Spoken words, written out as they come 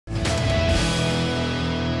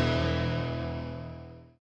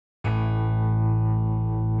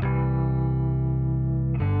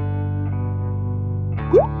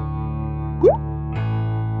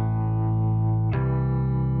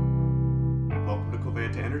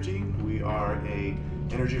Covanta Energy. We are a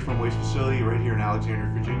energy from waste facility right here in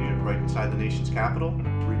Alexandria, Virginia, right inside the nation's capital.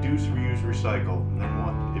 Reduce, reuse, recycle. And then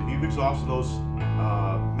what? If you've exhausted those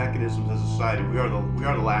mechanisms as a society, we are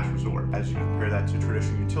the last resort. As you compare that to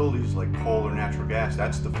traditional utilities like coal or natural gas,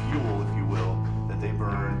 that's the fuel, if you will, that they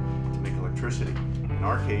burn to make electricity. In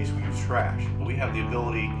our case, we use trash. We have the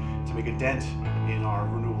ability to make a dent in our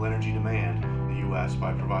renewable energy demand in the U.S.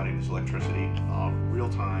 by providing this electricity real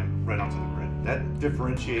time right onto the grid. That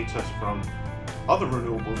differentiates us from other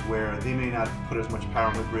renewables where they may not put as much power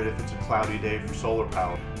on the grid if it's a cloudy day for solar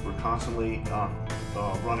power. We're constantly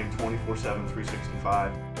running 24/7,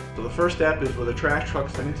 365. So the first step is with a trash truck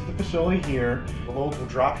sent into the facility here. The loads will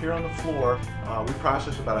drop here on the floor. We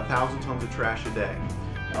process about 1,000 tons of trash a day.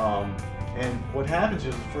 And what happens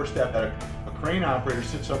is the first step that a crane operator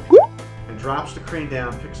sits up and drops the crane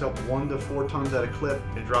down, picks up 1 to 4 tons at a clip,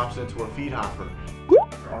 and drops it into a feed hopper.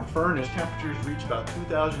 Our furnace temperatures reach about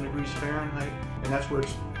 2,000 degrees Fahrenheit, and that's where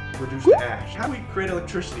it's reduced to ash. How do we create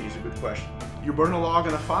electricity is a good question. You burn a log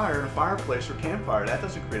in a fire in a fireplace or campfire, that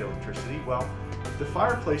doesn't create electricity. Well, the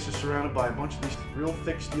fireplace is surrounded by a bunch of these real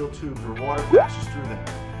thick steel tubes where water passes through them.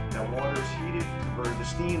 That water is heated, converted to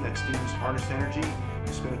steam. That steam is harnessed energy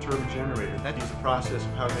to spin a turbine generator. That is the process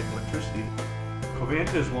of how to make electricity. Covanta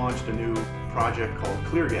has launched a new project called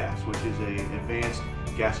Clear Gas, which is an advanced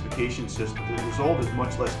gasification system. The result is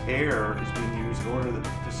much less air is being used in order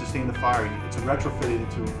to sustain the fire. It's retrofitted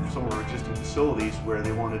into some of our existing facilities where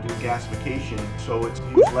they want to do gasification, so it's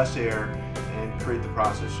use less air and create the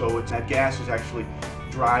process. So that gas is actually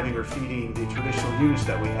driving or feeding the traditional units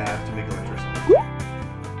that we have to make electricity.